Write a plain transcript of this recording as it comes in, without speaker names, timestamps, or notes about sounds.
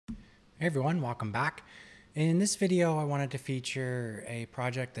Hey everyone, welcome back. In this video, I wanted to feature a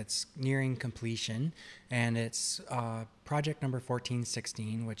project that's nearing completion, and it's project number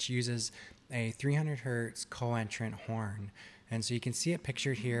 1416, which uses a 300 hertz co-entrant horn. And so you can see it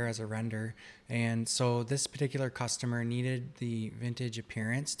pictured here as a render. And so this particular customer needed the vintage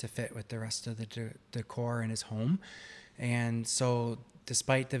appearance to fit with the rest of the decor in his home. And so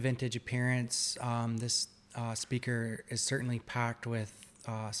despite the vintage appearance, this speaker is certainly packed with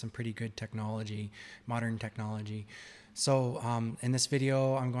some pretty good technology, modern technology. So in this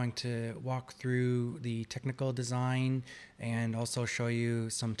video, I'm going to walk through the technical design and also show you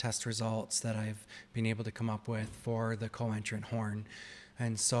some test results that I've been able to come up with for the co-entrant horn.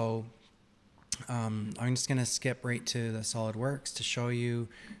 And so I'm just going to skip right to the SolidWorks to show you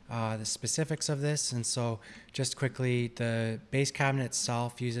the specifics of this. And so just quickly, the base cabinet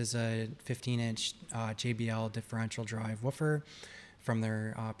itself uses a 15-inch JBL differential drive woofer from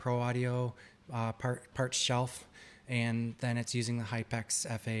their Pro Audio parts shelf, and then it's using the Hypex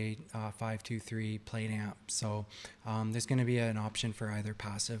FA523 plate amp. So there's going to be an option for either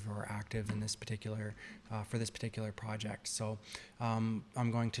passive or active in this particular for this particular project. So I'm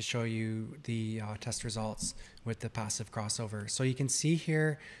going to show you the test results with the passive crossover. So you can see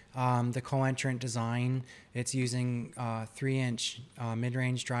here the co-entrant design. It's using 3-inch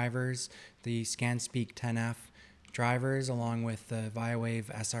mid-range drivers, the ScanSpeak 10F drivers, along with the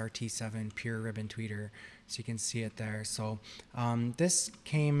Viawave SRT7 pure ribbon tweeter. So you can see it there. So this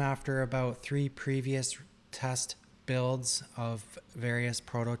came after about 3 previous test builds of various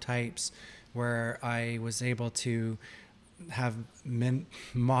prototypes where I was able to have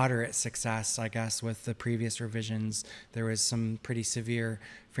moderate success, I guess, with the previous revisions. There was some pretty severe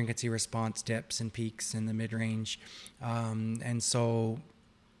frequency response dips and peaks in the mid-range. And so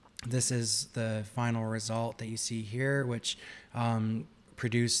this is the final result that you see here, which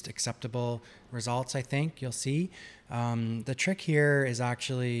produced acceptable results, I think you'll see. The trick here is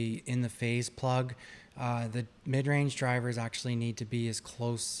actually in the phase plug. The mid-range drivers actually need to be as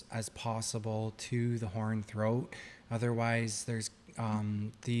close as possible to the horn throat. Otherwise, there's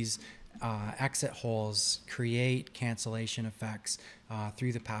these exit holes create cancellation effects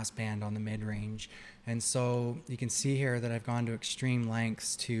through the passband on the mid-range. And so you can see here that I've gone to extreme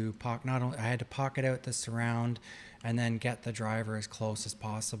lengths to not only I had to pocket out the surround and then get the driver as close as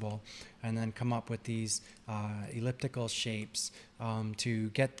possible, and then come up with these elliptical shapes to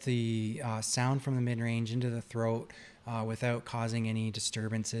get the sound from the mid-range into the throat without causing any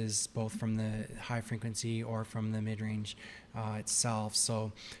disturbances, both from the high frequency or from the mid-range itself.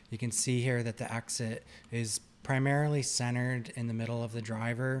 So you can see here that the exit is primarily centered in the middle of the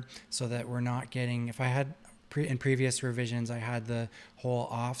driver, so that we're not getting, if I had in previous revisions, I had the whole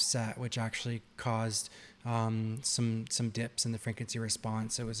offset, which actually caused some dips in the frequency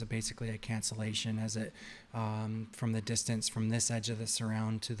response. It was basically a cancellation as it from the distance from this edge of the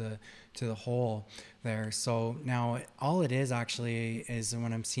surround to the hole there. So now all it is actually is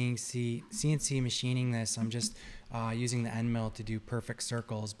when I'm seeing CNC machining this, I'm just using the end mill to do perfect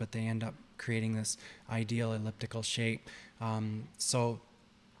circles, but they end up creating this ideal elliptical shape. So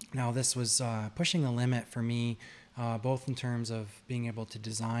now this was pushing the limit for me, both in terms of being able to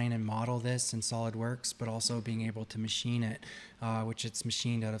design and model this in SolidWorks, but also being able to machine it, which it's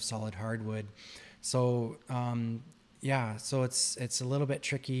machined out of solid hardwood. So yeah, so it's a little bit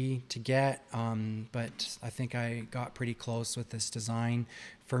tricky to get, but I think I got pretty close with this design.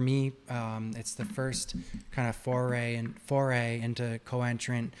 For me, it's the first kind of foray into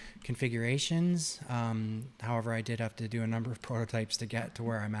co-entrant configurations. However, I did have to do a number of prototypes to get to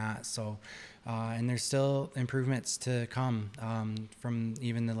where I'm at. So, and there's still improvements to come from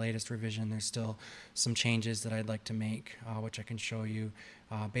even the latest revision. There's still some changes that I'd like to make, which I can show you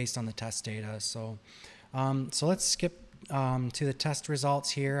based on the test data. So, so let's skip to the test results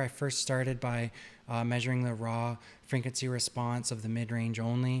here. I first started by measuring the raw frequency response of the mid-range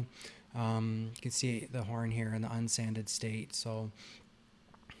only. You can see the horn here in the unsanded state. So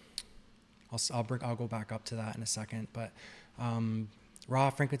I'll go back up to that in a second. But raw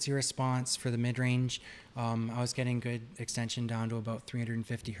frequency response for the mid-range, I was getting good extension down to about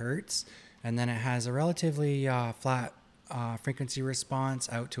 350 hertz. And then it has a relatively flat frequency response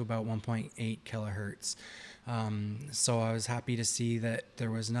out to about 1.8 kilohertz. So I was happy to see that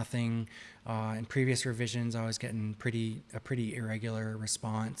there was nothing in previous revisions. I was getting a pretty irregular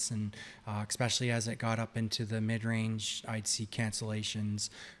response, and especially as it got up into the mid-range, I'd see cancellations.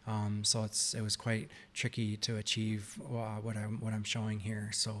 So it was quite tricky to achieve what I'm showing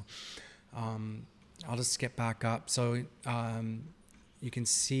here. So I'll just skip back up. So you can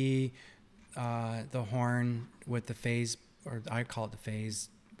see the horn with the phase, or I call it the phase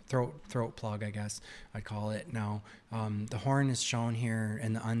throat plug, I guess I'd call it. Now, the horn is shown here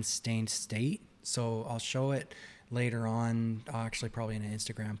in the unstained state, so I'll show it later on, actually probably in an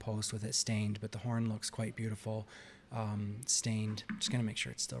Instagram post with it stained, but the horn looks quite beautiful stained. I'm just gonna make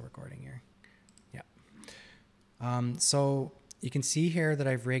sure it's still recording here. Yeah. So you can see here that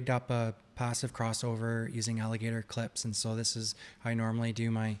I've rigged up a passive crossover using alligator clips, and so this is how I normally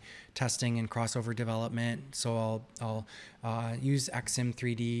do my testing and crossover development. So I'll use XSim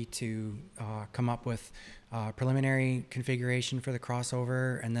 3D to come up with preliminary configuration for the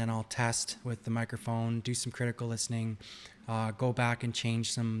crossover, and then I'll test with the microphone, do some critical listening, go back and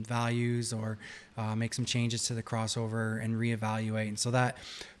change some values or make some changes to the crossover and reevaluate. And so that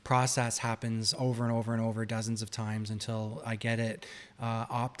process happens over and over and over dozens of times until I get it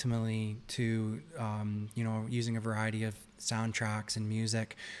optimally to, you know, using a variety of soundtracks and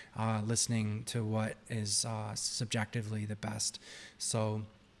music, listening to what is subjectively the best. So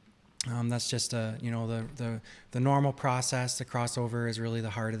that's just you know, the normal process. The crossover is really the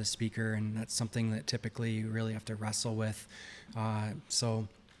heart of the speaker, and that's something that typically you really have to wrestle with. So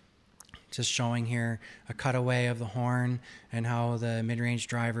just showing here a cutaway of the horn and how the mid-range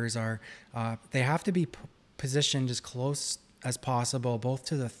drivers are, they have to be positioned as close as possible, both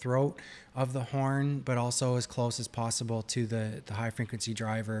to the throat of the horn, but also as close as possible to the high frequency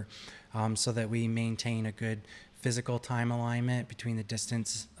driver, so that we maintain a good physical time alignment between the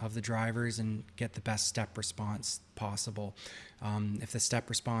distance of the drivers and get the best step response possible. If the step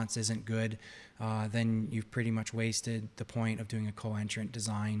response isn't good, then you've pretty much wasted the point of doing a co-entrant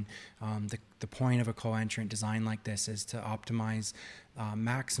design. The point of a co-entrant design like this is to optimize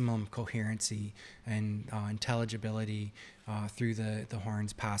maximum coherency and intelligibility through the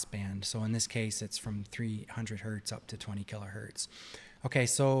horn's passband. So in this case, it's from 300 hertz up to 20 kilohertz. Okay,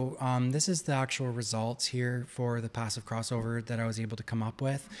 so this is the actual results here for the passive crossover that I was able to come up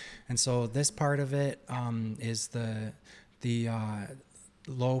with. And so this part of it is the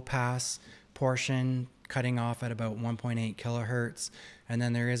low pass portion cutting off at about 1.8 kilohertz. And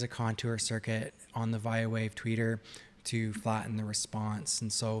then there is a contour circuit on the Viawave tweeter to flatten the response.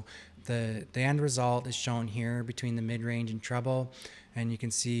 And so the end result is shown here between the mid-range and treble. And you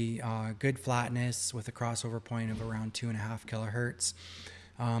can see good flatness with a crossover point of around 2.5 kilohertz.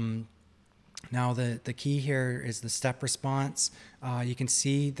 Now the key here is the step response. You can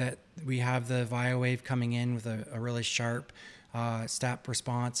see that we have the Viawave coming in with a really sharp step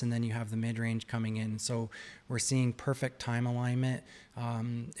response, and then you have the mid-range coming in. So we're seeing perfect time alignment.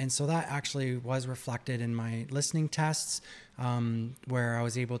 And so that actually was reflected in my listening tests, where I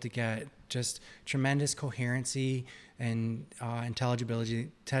was able to get just tremendous coherency and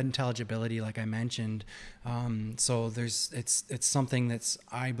intelligibility, like I mentioned. So it's something that's,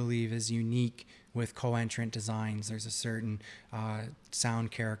 I believe, is unique with co-entrant designs. There's a certain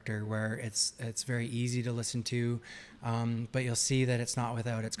sound character where it's very easy to listen to, but you'll see that it's not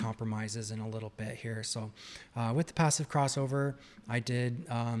without its compromises in a little bit here. So with the passive crossover, I did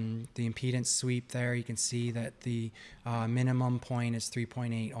the impedance sweep there. You can see that the minimum point is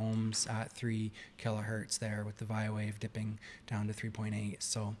 3.8 ohms at 3 kilohertz there, with the Viawave dipping down to 3.8.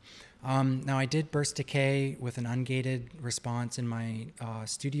 So now I did burst decay with an ungated response in my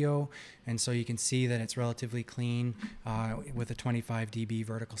studio, and so you can see that it's relatively clean with a 25 dB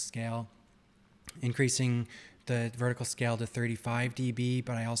vertical scale, increasing the vertical scale to 35 dB,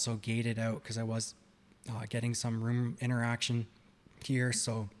 but I also gated out because I was getting some room interaction here.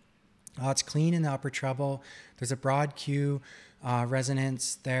 So it's clean in the upper treble. There's a broad Q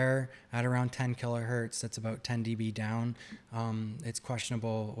resonance there at around 10 kilohertz. That's about 10 dB down. It's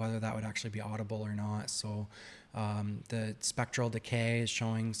questionable whether that would actually be audible or not. So the spectral decay is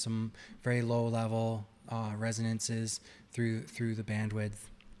showing some very low level resonances through the bandwidth.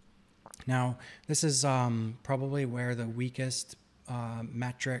 Now, this is probably where the weakest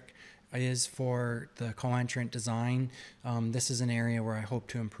metric is for the co-entrant design. This is an area where I hope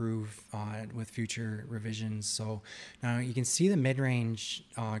to improve with future revisions. So now you can see the mid-range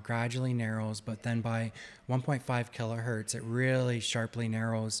gradually narrows, but then by 1.5 kilohertz, it really sharply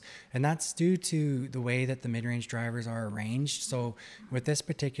narrows. And that's due to the way that the mid-range drivers are arranged. So with this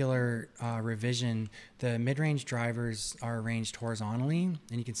particular revision, the mid-range drivers are arranged horizontally,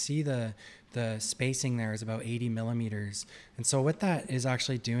 and you can see the spacing there is about 80 millimeters. And so what that is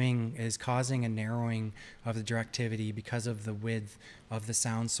actually doing is causing a narrowing of the directivity because of the width of the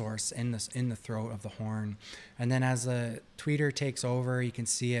sound source in the throat of the horn. And then as the tweeter takes over, you can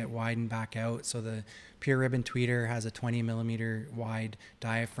see it widen back out. So the pure ribbon tweeter has a 20 millimeter wide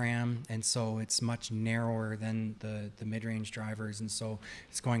diaphragm, and so it's much narrower than the mid-range drivers, and so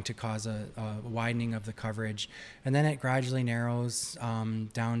it's going to cause a widening of the coverage. And then it gradually narrows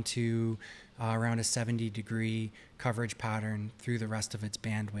down to around a 70-degree coverage pattern through the rest of its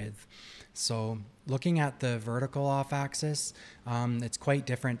bandwidth. So looking at the vertical off-axis, it's quite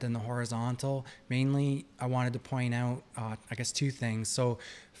different than the horizontal. Mainly, I wanted to point out, I guess, two things. So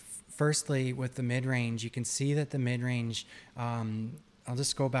firstly, with the mid-range, you can see that the mid-range, I'll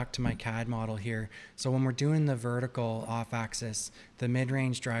just go back to my CAD model here. So when we're doing the vertical off-axis, the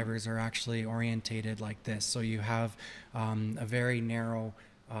mid-range drivers are actually orientated like this. So you have a very narrow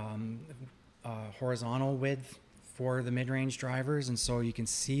horizontal width for the mid-range drivers, and so you can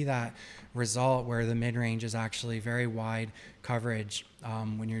see that result where the mid-range is actually very wide coverage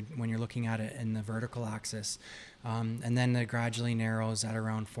when you're looking at it in the vertical axis, and then it gradually narrows at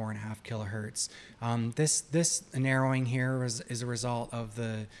around 4.5 kilohertz. This narrowing here is a result of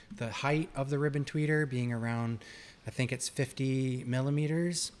the height of the ribbon tweeter being around, I think it's 50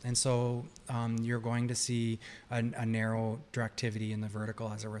 millimeters, and so you're going to see a narrow directivity in the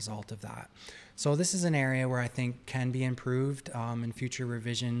vertical as a result of that. So this is an area where I think can be improved in future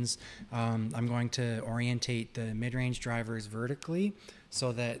revisions. I'm going to orientate the mid-range drivers vertically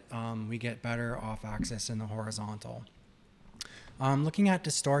so that we get better off-axis in the horizontal. Looking at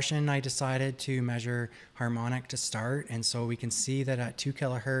distortion, I decided to measure harmonic to start, and so we can see that at 2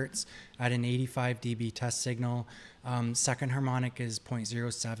 kilohertz at an 85 dB test signal, second harmonic is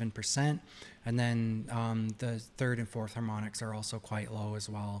 0.07%, and then the third and fourth harmonics are also quite low as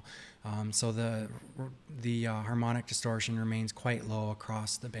well. So the harmonic distortion remains quite low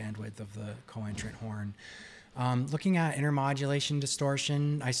across the bandwidth of the co-entrant horn. Looking at intermodulation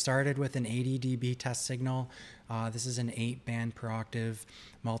distortion, I started with an 80 dB test signal. This is an 8-band per octave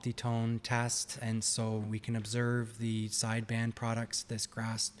multi-tone test, and so we can observe the sideband products, this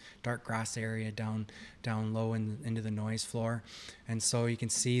dark grass area down low into the noise floor. And so you can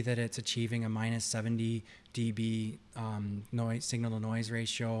see that it's achieving a minus 70 dB signal to noise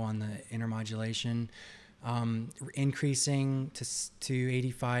ratio on the intermodulation. Increasing to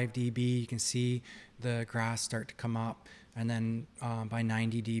 85 dB, you can see the grass start to come up, and then by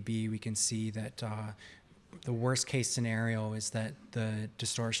 90 dB we can see that the worst case scenario is that the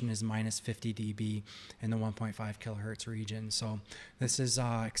distortion is minus 50 dB in the 1.5 kilohertz region. So this is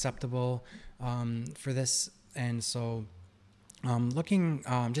acceptable for this, and so looking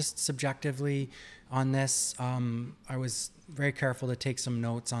just subjectively on this, I was very careful to take some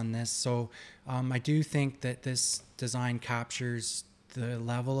notes on this. So I do think that this design captures the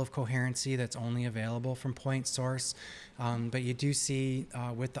level of coherency that's only available from point source, but you do see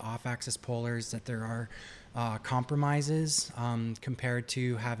with the off-axis polars that there are compromises compared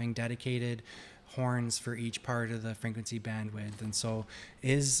to having dedicated horns for each part of the frequency bandwidth. And so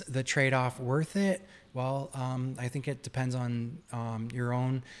is the trade-off worth it? Well, I think it depends on your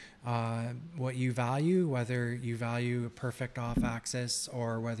own, what you value, whether you value a perfect off-axis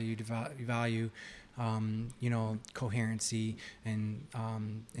or whether you value coherency and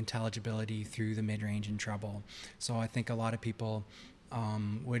intelligibility through the mid-range and treble. So I think a lot of people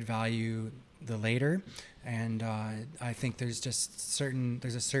would value the later, and I think there's a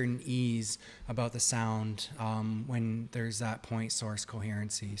certain ease about the sound when there's that point source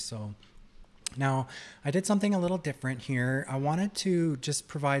coherency. So now I did something a little different here. I wanted to just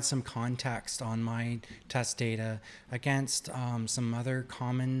provide some context on my test data against some other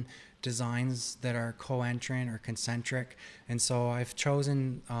common designs that are co-entrant or concentric, and so I've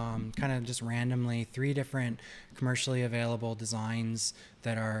chosen kind of just randomly 3 different commercially available designs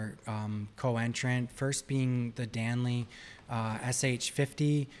that are co-entrant. First being the Danley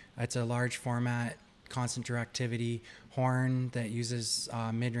SH50. It's a large format constant directivity horn that uses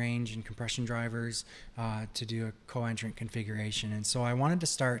mid-range and compression drivers to do a co-entrant configuration. And so I wanted to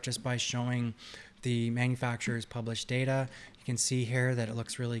start just by showing the manufacturer's published data. You can see here that it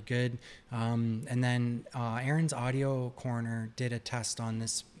looks really good. And then Aaron's Audio Corner did a test on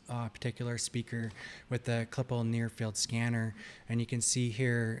this particular speaker with the Klippel near field scanner, and you can see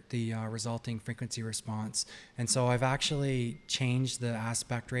here the resulting frequency response. And so I've actually changed the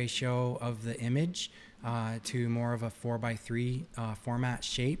aspect ratio of the image to more of a 4:3 format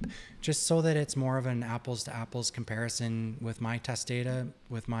shape, just so that it's more of an apples to apples comparison with my test data.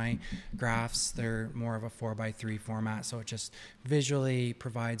 With my graphs, they're more of a 4:3 format, so it just visually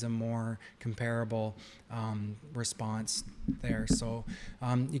provides a more comparable response there. So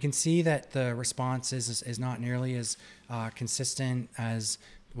you can see that the response is not nearly as consistent as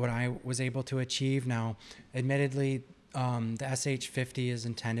what I was able to achieve. Now, admittedly, the SH50 is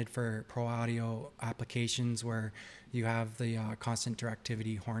intended for pro audio applications where you have the constant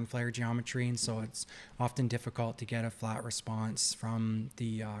directivity horn flare geometry, and so it's often difficult to get a flat response from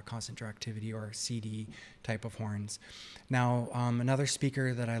the constant directivity or CD type of horns. Now, another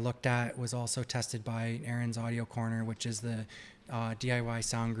speaker that I looked at was also tested by Aaron's Audio Corner, which is the DIY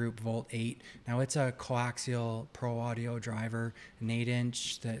sound group Volt 8. Now it's a coaxial pro audio driver, an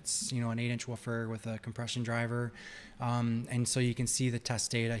 8-inch that's, an 8-inch woofer with a compression driver. And so you can see the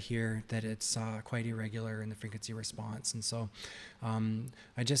test data here that it's quite irregular in the frequency response. And so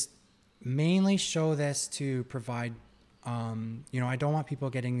I just mainly show this to provide, I don't want people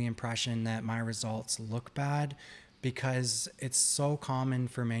getting the impression that my results look bad, because it's so common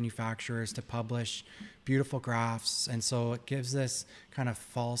for manufacturers to publish beautiful graphs, and so it gives this kind of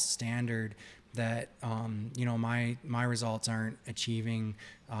false standard that my results aren't achieving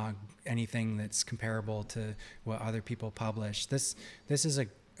anything that's comparable to what other people publish. This is a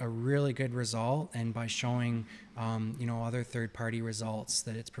really good result, and by showing other third-party results,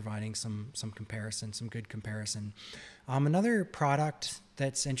 that it's providing some comparison, some good comparison. Another product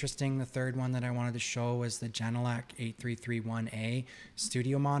that's interesting, the third one that I wanted to show, was the Genelec 8331A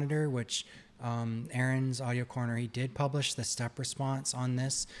studio monitor, which Aaron's Audio Corner, he did publish the step response on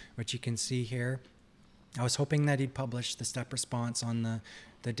this, which you can see here. I was hoping that he'd publish the step response on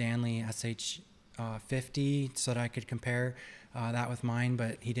the Danley SH50 so that I could compare that with mine,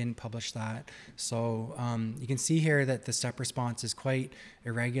 but he didn't publish that. So you can see here that the step response is quite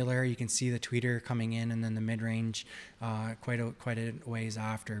irregular. You can see the tweeter coming in, and then the mid-range quite a ways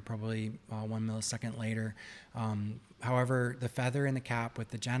after, probably 1 millisecond later. However, the feather in the cap with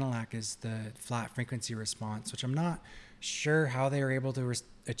the Genelec is the flat frequency response, which I'm not sure how they were able to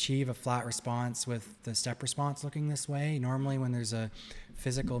achieve a flat response with the step response looking this way. Normally when there's a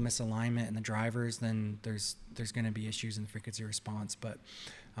physical misalignment in the drivers, then there's going to be issues in the frequency response, but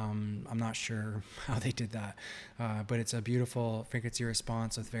I'm not sure how they did that. But it's a beautiful frequency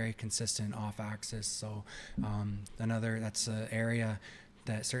response with very consistent off axis. So that's an area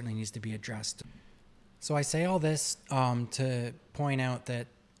that certainly needs to be addressed. So I say all this to point out that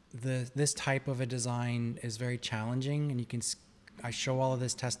this type of a design is very challenging, and I show all of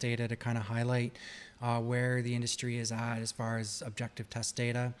this test data to kind of highlight where the industry is at as far as objective test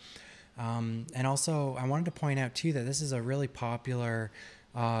data. And also I wanted to point out too that this is a really popular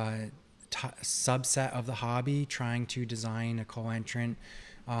subset of the hobby, trying to design a co-entrant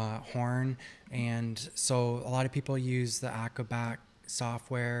horn. And so a lot of people use the Acrobat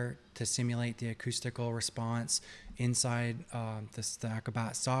software to simulate the acoustical response inside the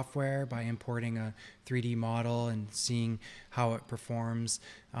Acrobat software by importing a 3D model and seeing how it performs.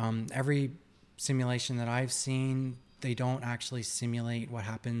 Every simulation that I've seen, they don't actually simulate what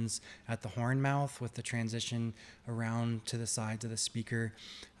happens at the horn mouth with the transition around to the sides of the speaker.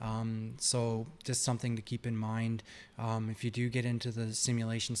 So just something to keep in mind if you do get into the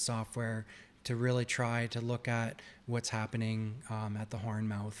simulation software, to really try to look at what's happening at the horn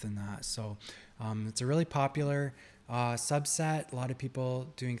mouth and that. So it's a really popular subset. A lot of people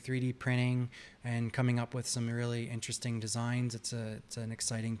doing 3D printing and coming up with some really interesting designs. It's an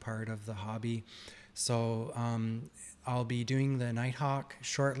exciting part of the hobby. So I'll be doing the Nighthawk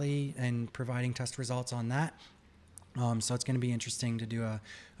shortly and providing test results on that. So it's going to be interesting to do a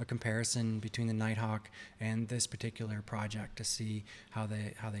comparison between the Nighthawk and this particular project to see how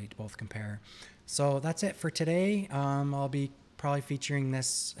they both compare. So that's it for today. I'll be probably featuring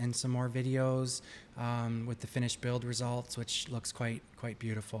this in some more videos with the finished build results, which looks quite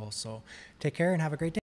beautiful. So take care and have a great day.